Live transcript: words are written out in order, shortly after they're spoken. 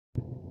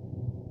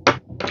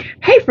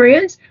Hey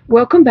friends,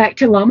 welcome back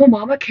to Llama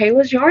Mama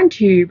Kayla's Yarn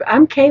Tube.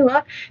 I'm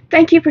Kayla.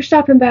 Thank you for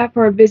stopping by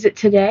for a visit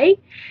today.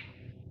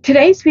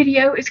 Today's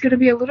video is going to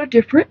be a little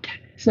different.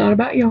 It's not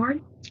about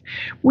yarn.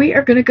 We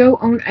are going to go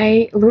on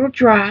a little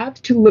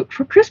drive to look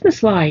for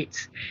Christmas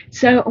lights.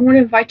 So I want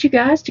to invite you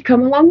guys to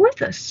come along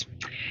with us.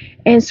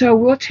 And so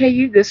we'll tell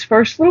you this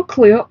first little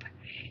clip.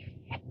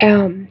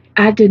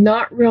 I did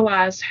not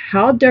realize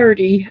how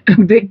dirty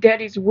Big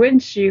Daddy's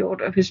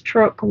windshield of his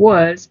truck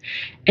was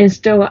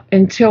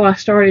until I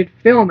started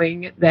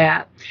filming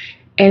that.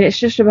 And it's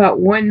just about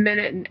 1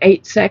 minute and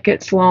 8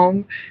 seconds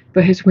long,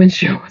 but his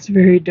windshield was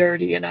very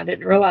dirty, and I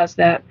didn't realize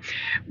that.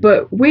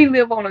 But we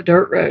live on a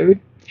dirt road,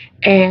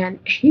 and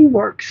he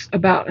works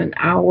about an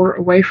hour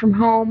away from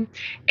home,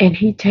 and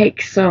he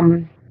takes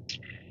some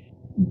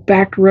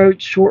back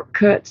road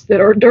shortcuts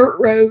that are dirt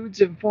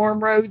roads and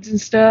farm roads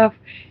and stuff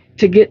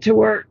to get to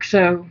work,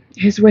 so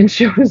his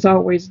windshield is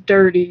always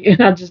dirty,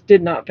 and I just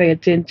did not pay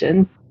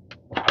attention.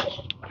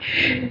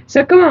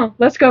 So come on,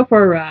 let's go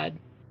for a ride.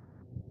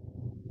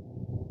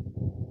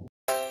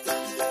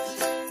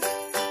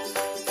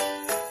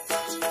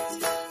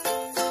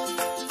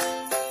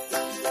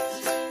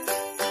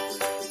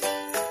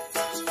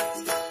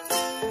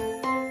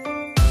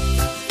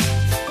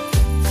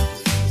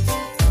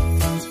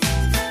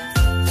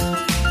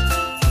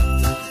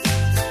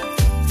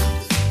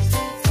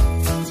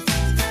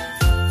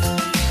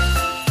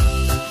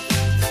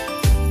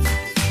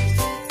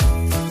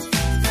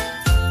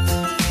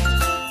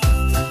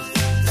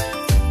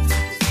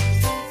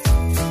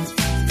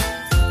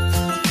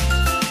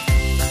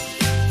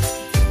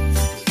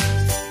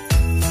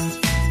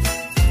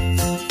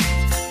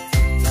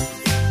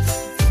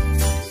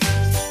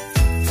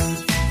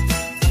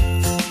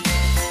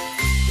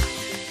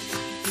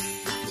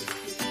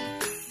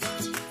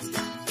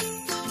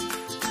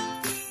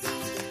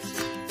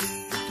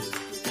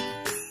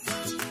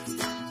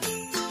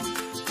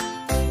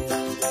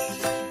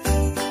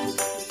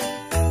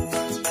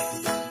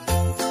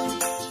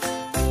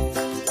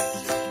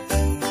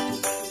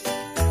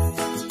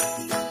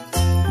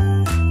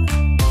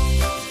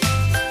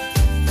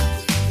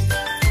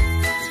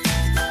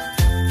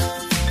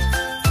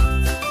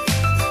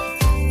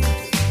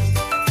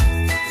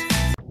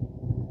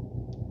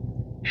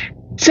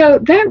 So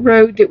that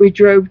road that we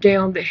drove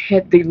down that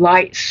had the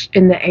lights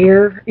in the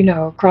air,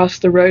 across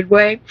the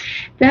roadway,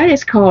 that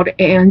is called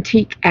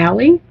Antique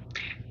Alley.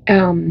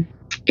 It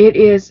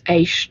is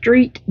a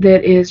street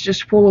that is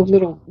just full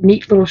of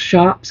neat little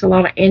shops, a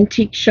lot of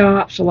antique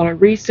shops, a lot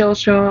of resale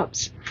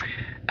shops.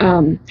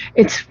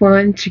 It's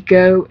fun to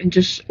go and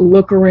just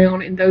look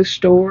around in those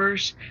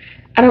stores.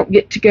 I don't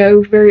get to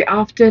go very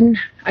often.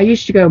 I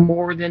used to go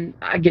more than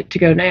I get to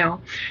go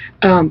now.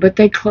 But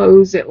they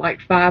close at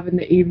like 5 in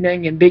the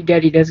evening, and Big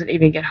Daddy doesn't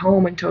even get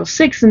home until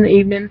 6 in the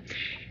evening.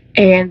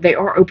 And they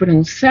are open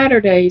on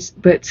Saturdays,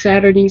 but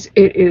Saturdays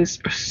it is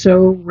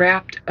so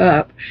wrapped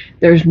up.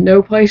 There's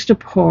no place to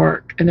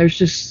park, and there's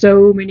just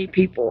so many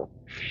people.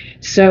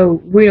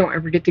 So we don't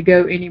ever get to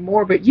go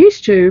anymore, but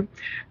used to.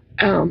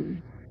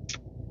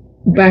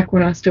 Back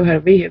when I still had a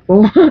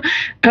vehicle,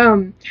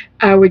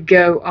 I would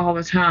go all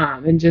the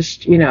time and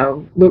just,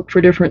 look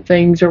for different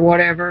things or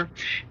whatever.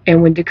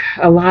 And when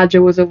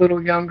Elijah was a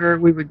little younger,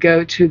 we would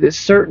go to this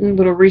certain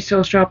little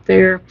resale shop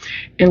there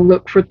and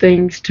look for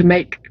things to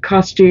make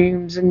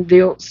costumes and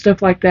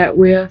stuff like that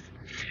with.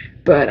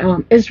 But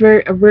it's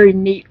a very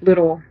neat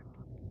little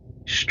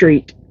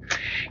street.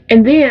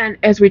 And then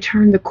as we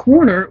turned the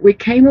corner, we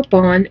came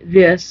upon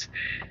this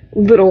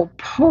little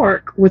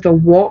park with a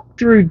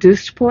walk-through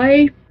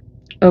display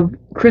of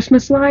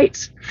Christmas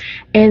lights.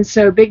 And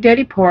so Big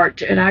Daddy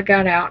parked, and I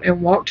got out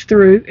and walked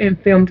through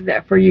and filmed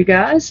that for you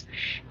guys,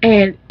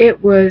 and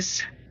it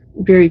was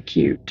very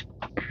cute.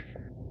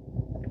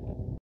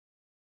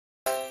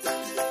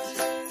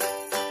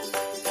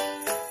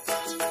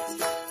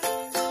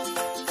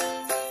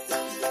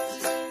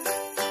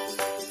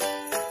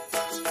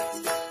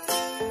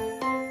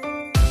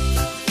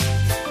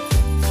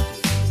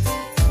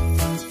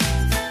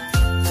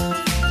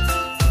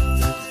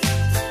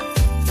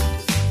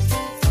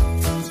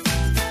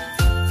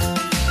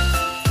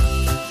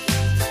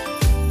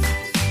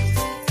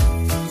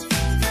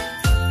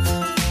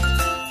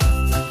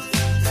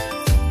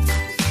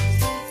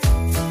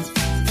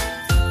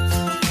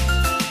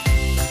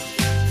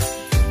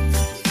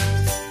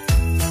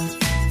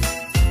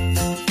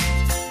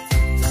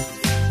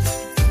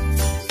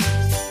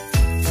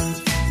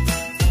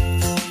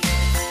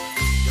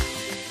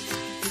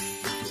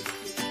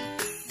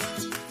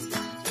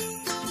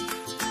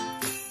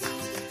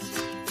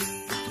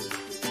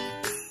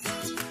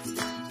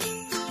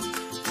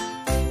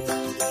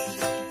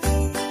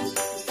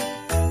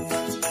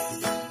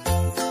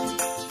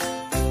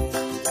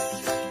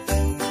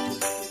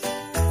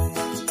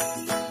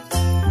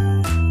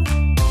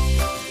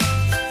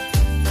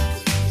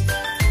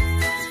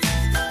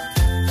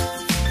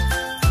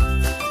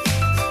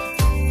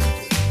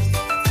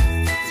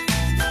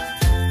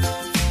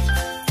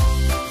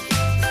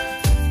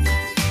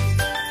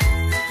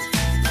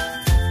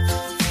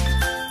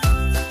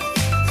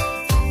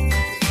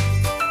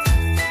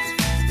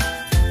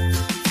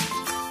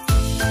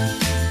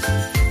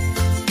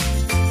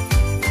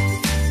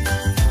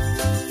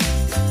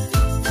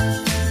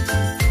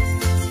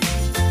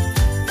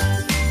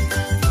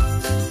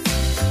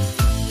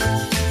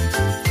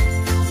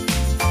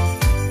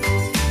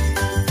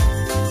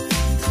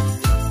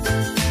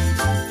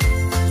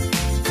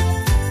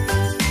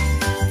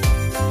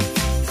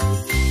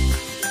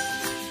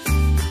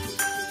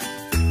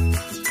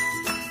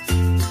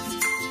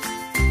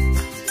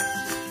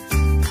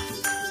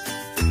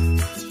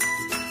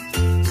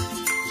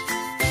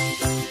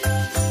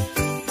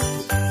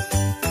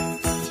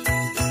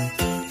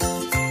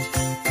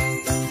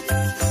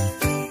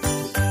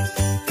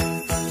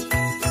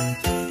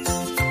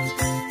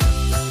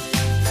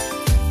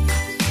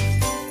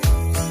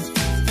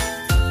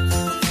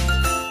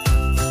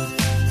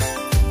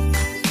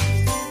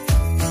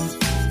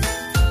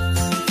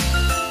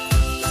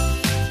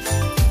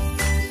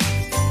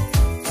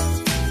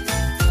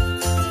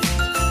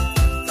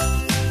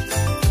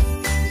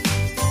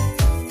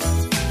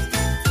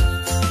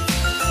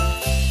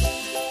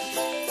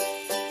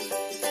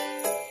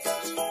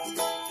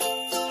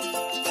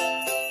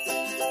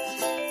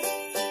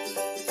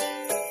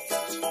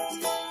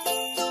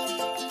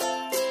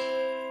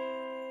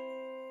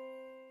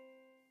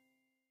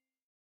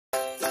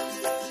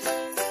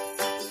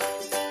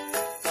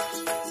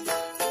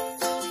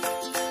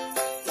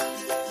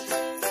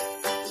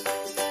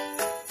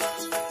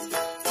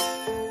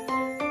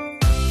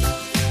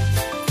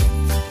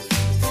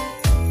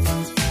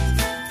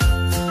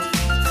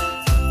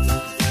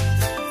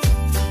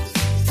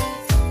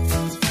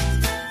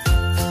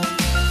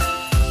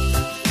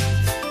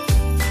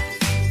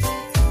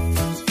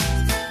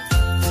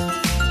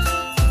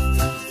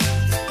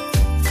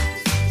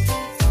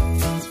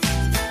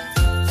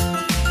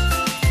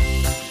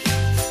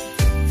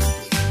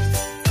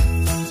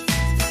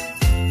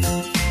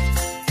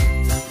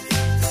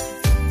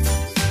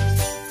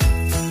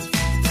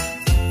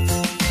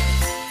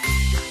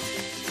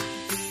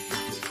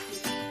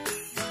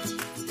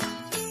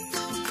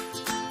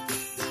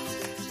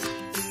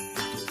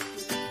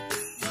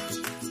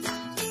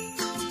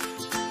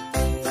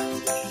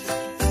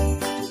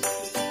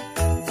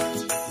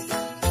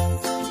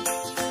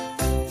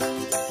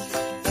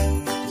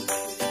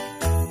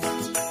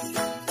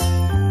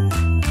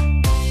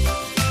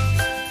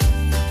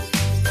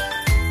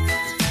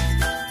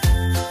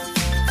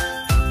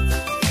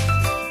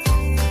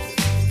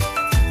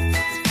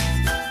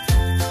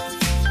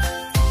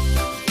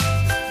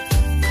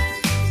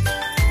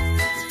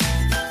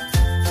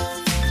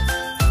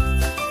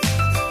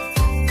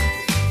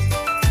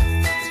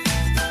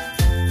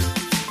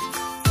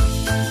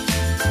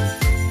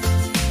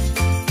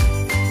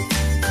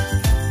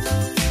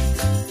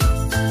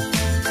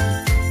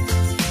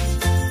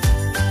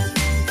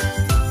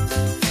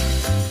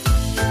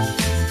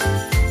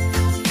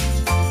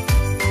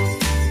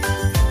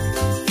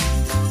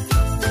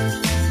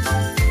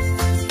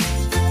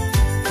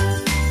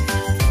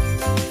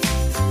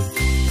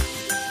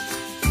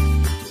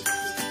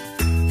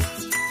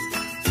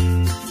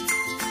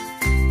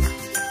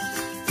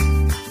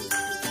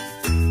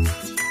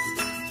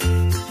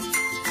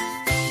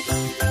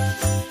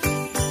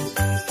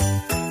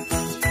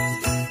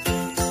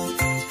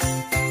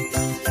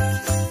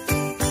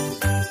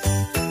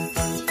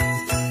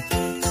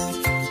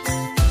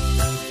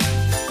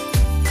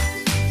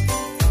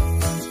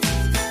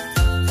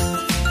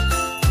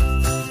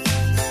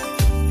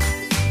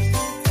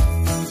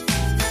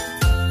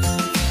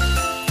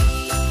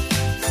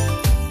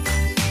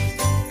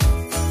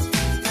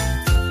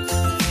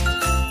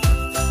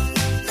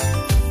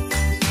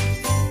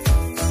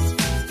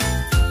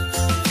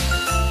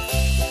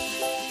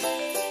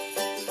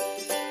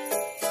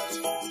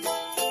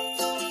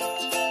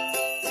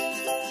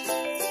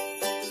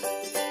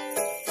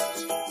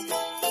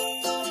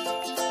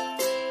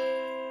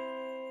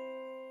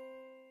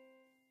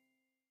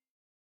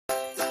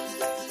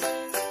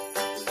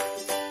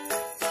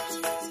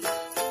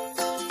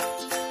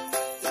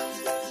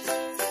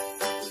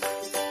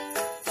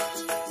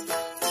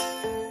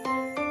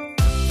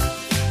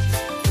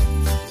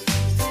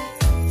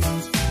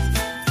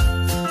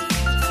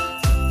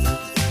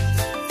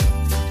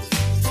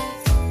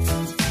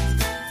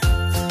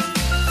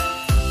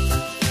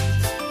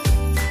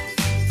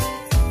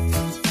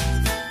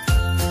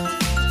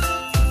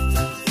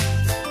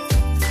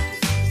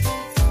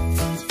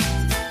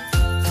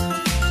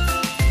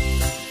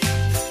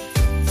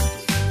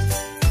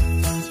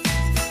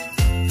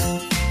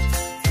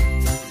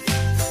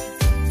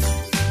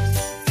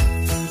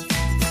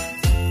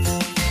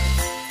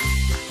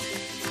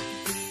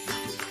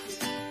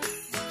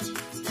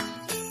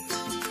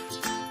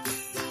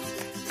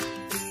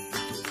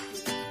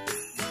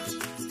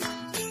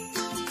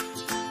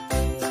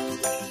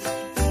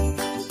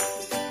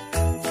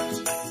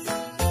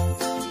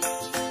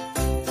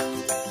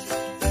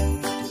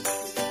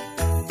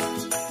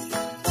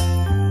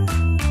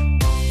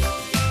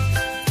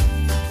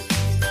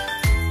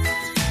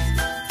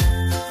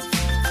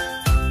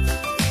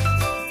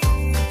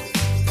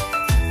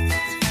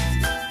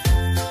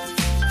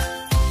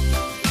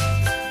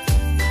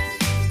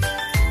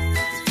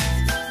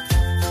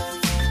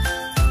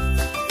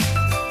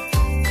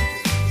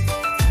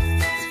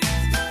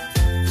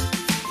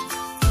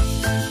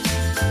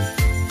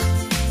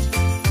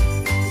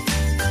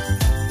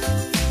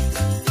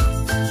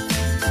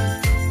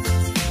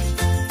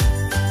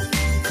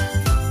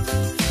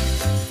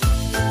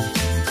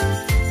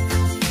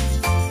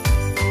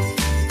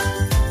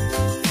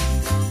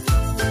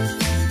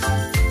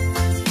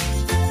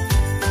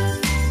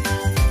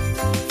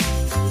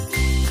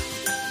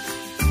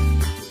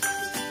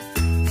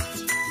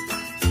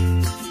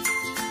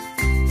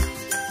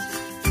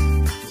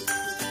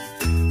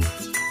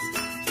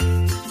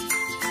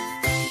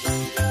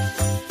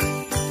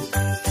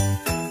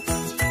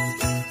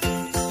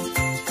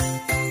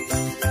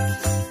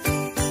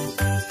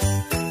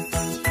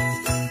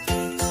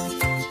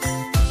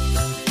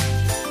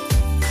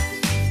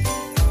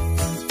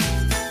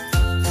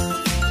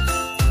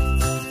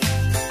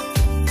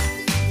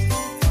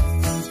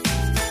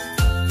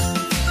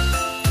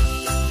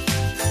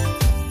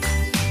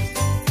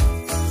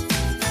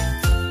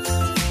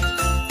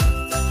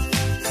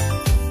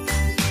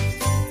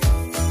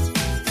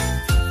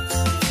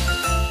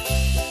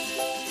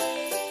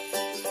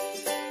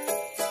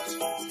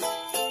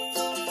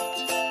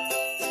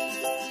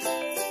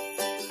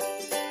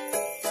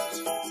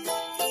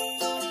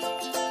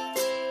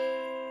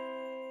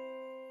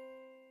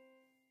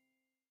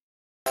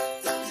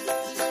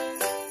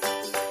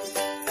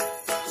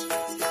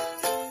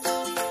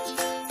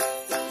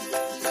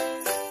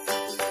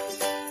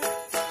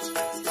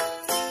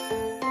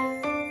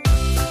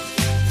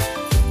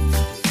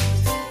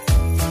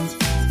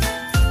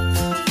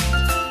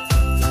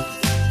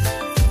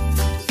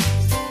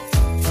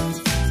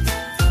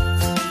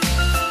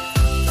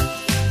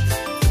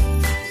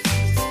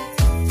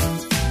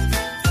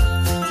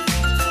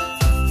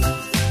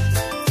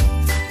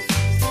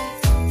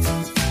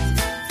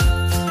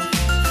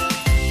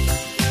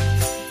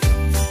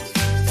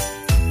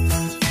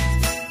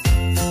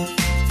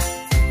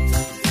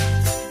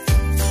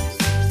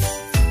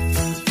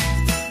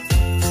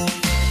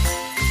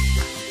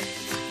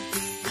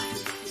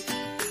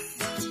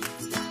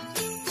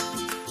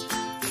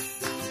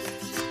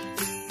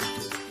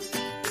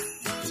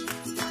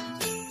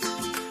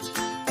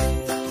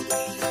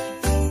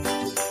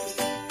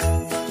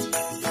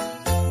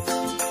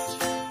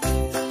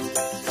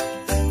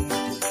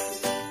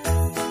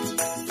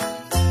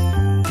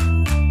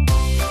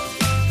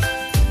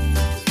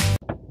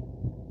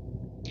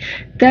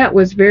 that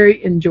was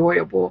very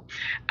enjoyable.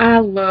 I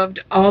loved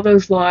all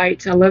those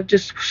lights. I loved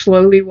just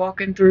slowly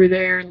walking through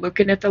there and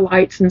looking at the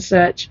lights and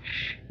such.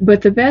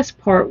 But the best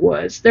part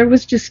was there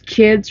was just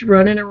kids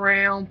running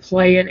around,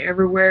 playing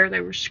everywhere.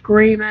 They were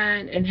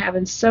screaming and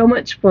having so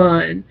much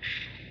fun.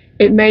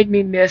 It made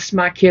me miss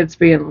my kids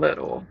being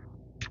little.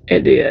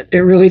 It did.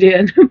 It really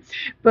did.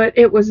 But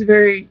it was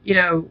very,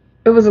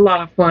 it was a lot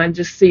of fun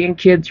just seeing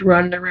kids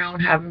running around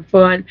having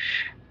fun.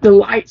 The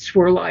lights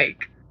were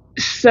like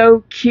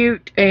so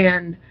cute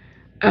and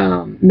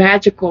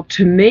magical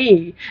to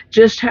me.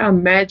 Just how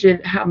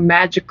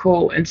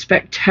magical and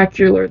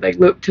spectacular they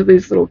looked to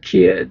these little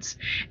kids,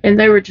 and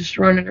they were just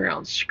running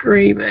around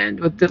screaming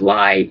with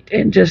delight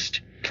and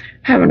just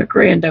having a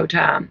grand old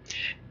time.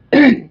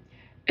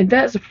 And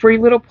that's a free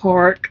little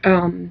park.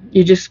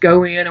 You just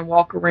go in and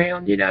walk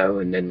around,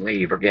 and then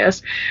leave, I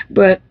guess.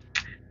 But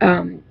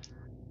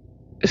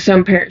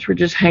some parents were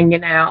just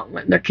hanging out and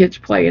letting their kids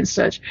play and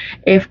such.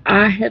 If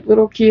I had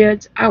little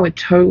kids, I would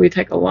totally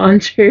take a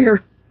lawn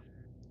chair,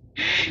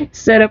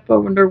 set up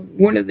under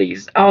one of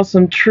these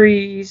awesome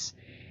trees,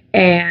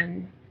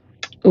 and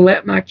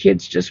let my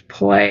kids just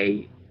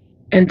play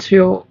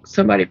until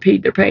somebody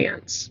peed their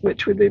pants,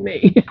 which would be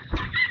me.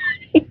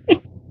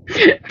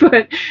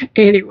 But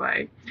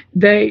anyway,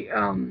 they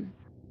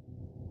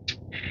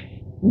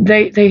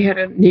had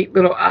a neat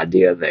little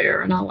idea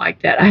there, and I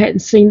like that. I hadn't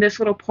seen this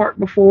little park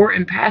before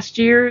in past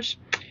years,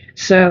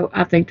 so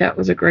I think that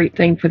was a great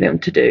thing for them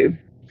to do.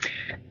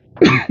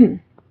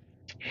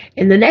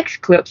 In the next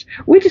clips,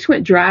 we just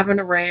went driving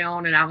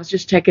around, and I was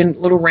just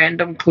taking little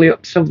random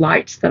clips of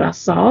lights that I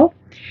saw.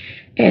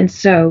 And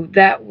so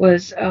that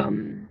was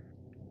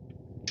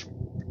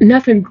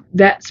nothing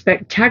that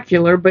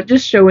spectacular, but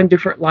just showing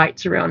different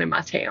lights around in my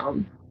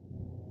town.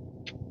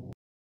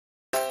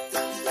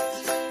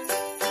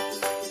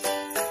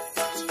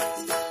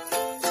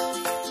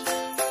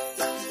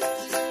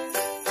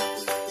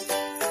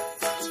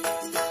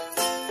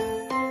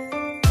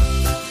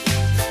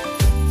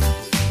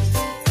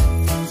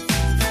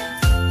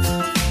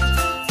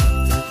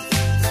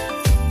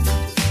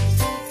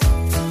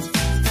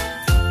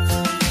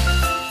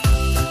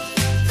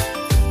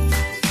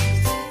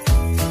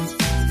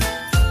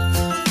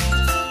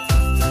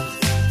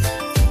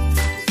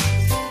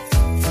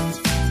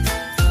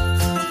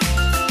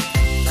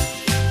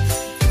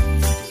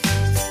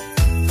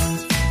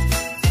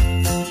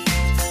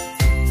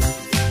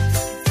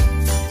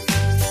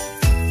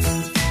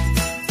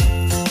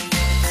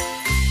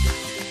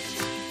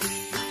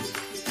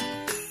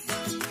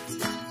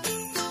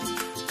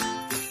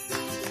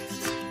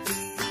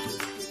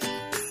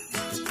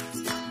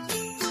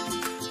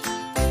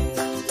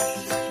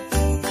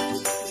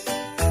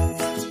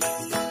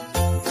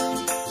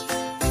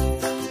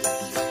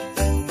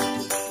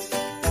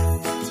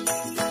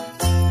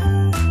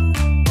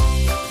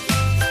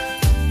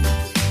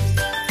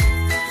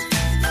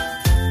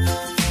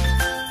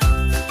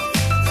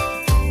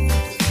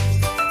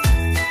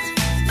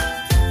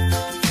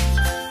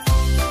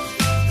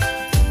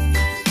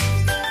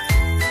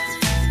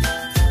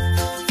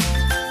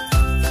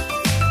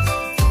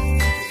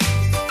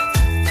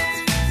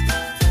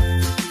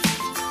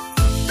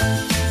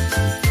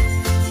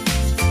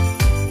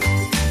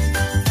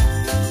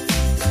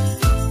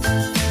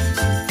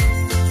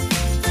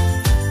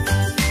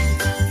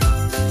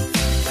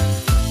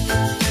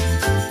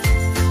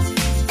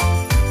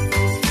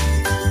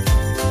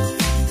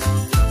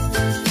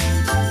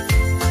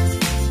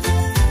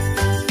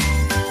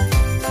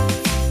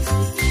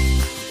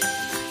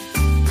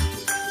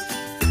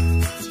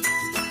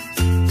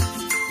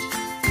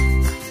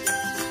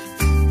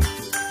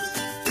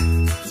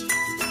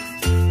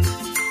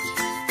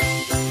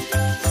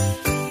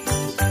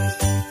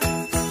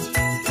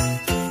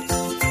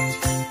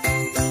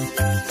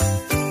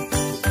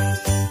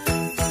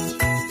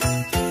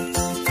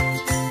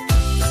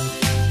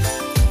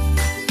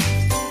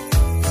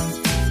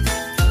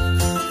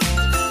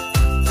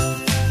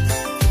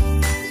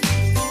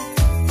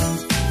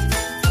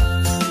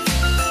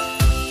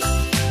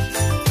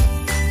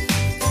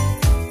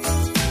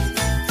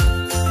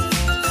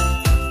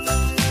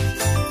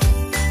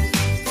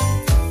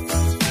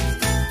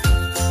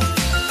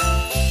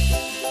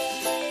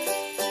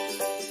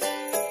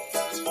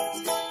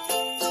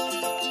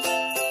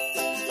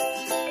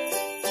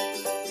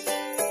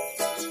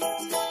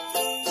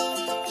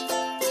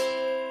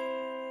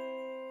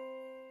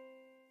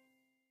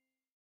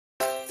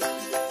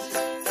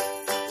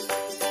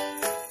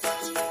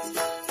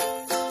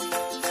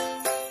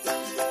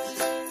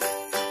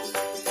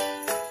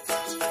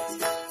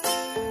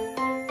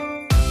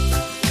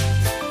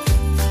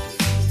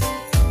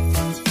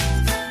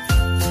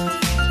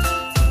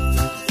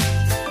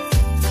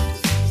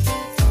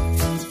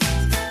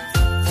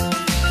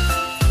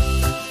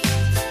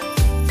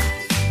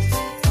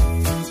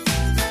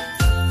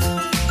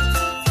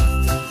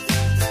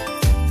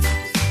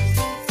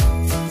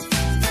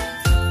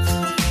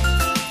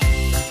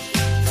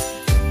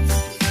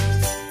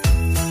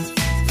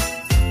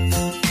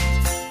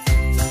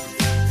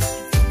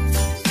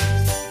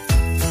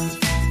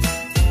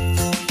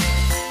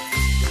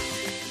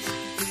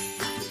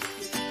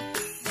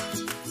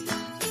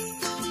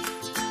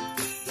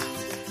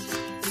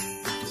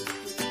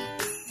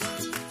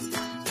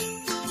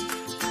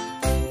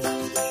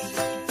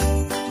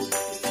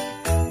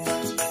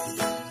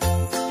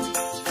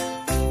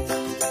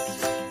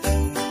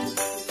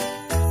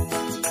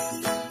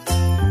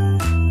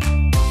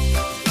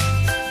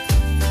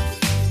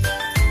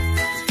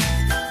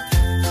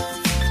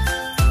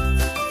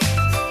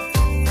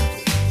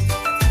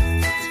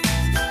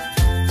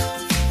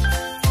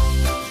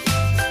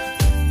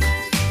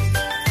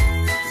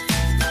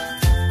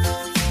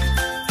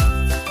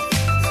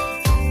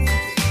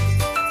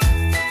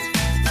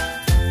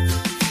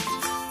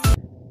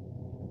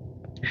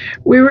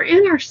 We were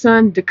in our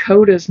son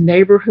Dakota's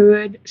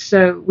neighborhood,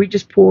 so we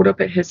just pulled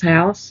up at his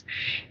house,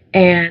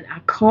 and I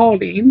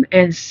called him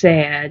and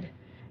said,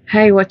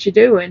 "Hey, what you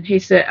doing?" He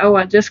said, "Oh,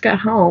 I just got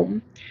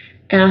home."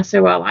 And I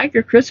said, "Well, I like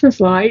your Christmas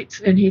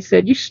lights." And he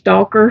said, "You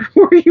stalker,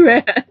 where you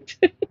at?"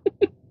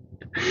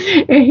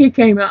 And he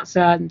came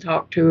outside and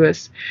talked to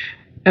us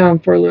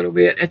for a little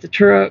bit at the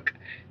truck,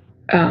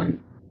 um,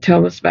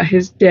 telling us about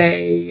his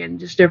day and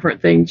just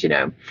different things.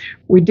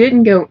 We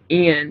didn't go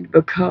in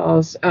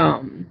because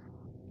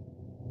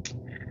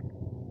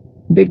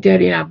Big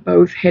Daddy and I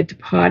both had to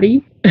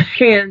potty,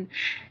 and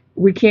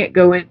we can't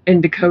go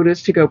in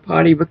Dakota's to go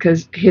potty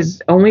because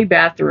his only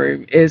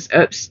bathroom is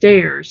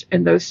upstairs,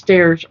 and those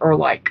stairs are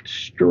like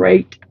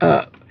straight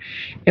up,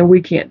 and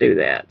we can't do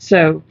that.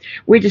 So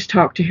we just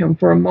talked to him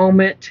for a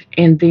moment,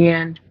 and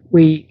then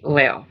we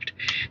left.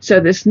 So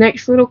this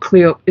next little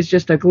clip is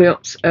just a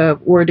glimpse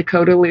of where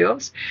Dakota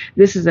lives.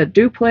 This is a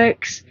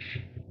duplex,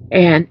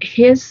 and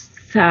his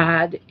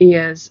side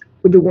is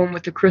the one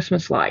with the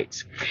Christmas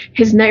lights.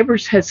 His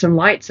neighbors had some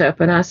lights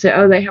up, and I said,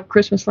 "Oh, they have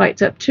Christmas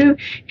lights up too?"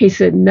 He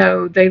said,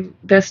 "No,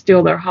 that's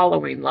still their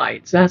Halloween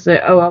lights." And I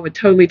said, "Oh, I would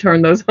totally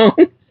turn those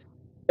on."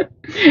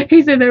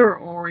 He said they were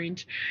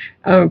orange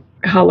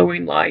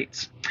Halloween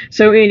lights.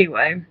 So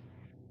anyway,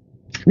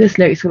 this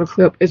next little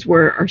clip is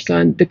where our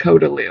son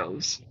Dakota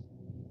lives.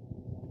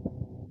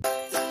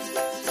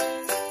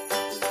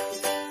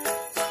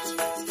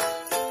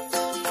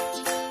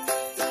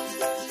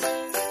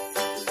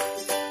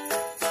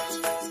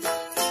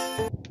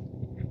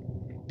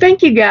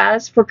 Thank you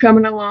guys for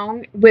coming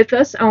along with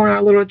us on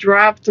our little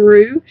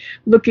drive-through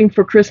looking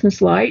for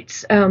Christmas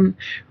lights.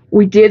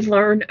 We did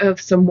learn of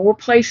some more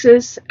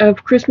places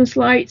of Christmas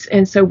lights,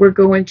 and so we're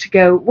going to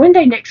go one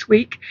day next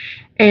week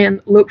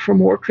and look for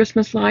more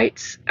Christmas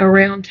lights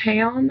around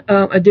town,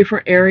 a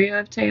different area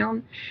of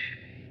town.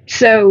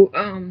 So,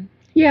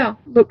 yeah,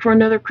 look for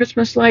another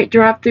Christmas light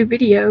drive-through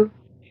video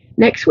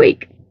next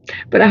week.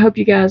 But I hope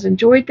you guys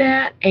enjoyed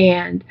that,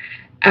 and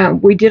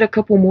we did a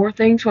couple more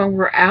things while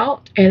we're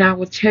out, and I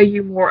will tell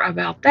you more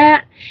about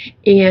that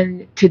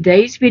in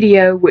today's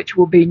video, which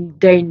will be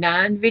day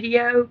 9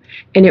 video,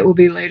 and it will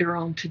be later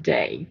on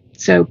today.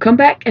 So come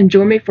back and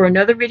join me for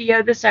another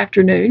video this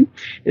afternoon.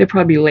 It'll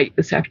probably be late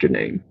this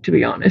afternoon, to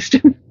be honest.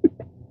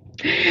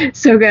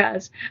 So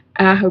guys,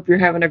 I hope you're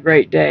having a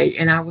great day,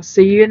 and I will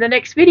see you in the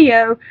next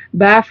video.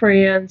 Bye,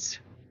 friends.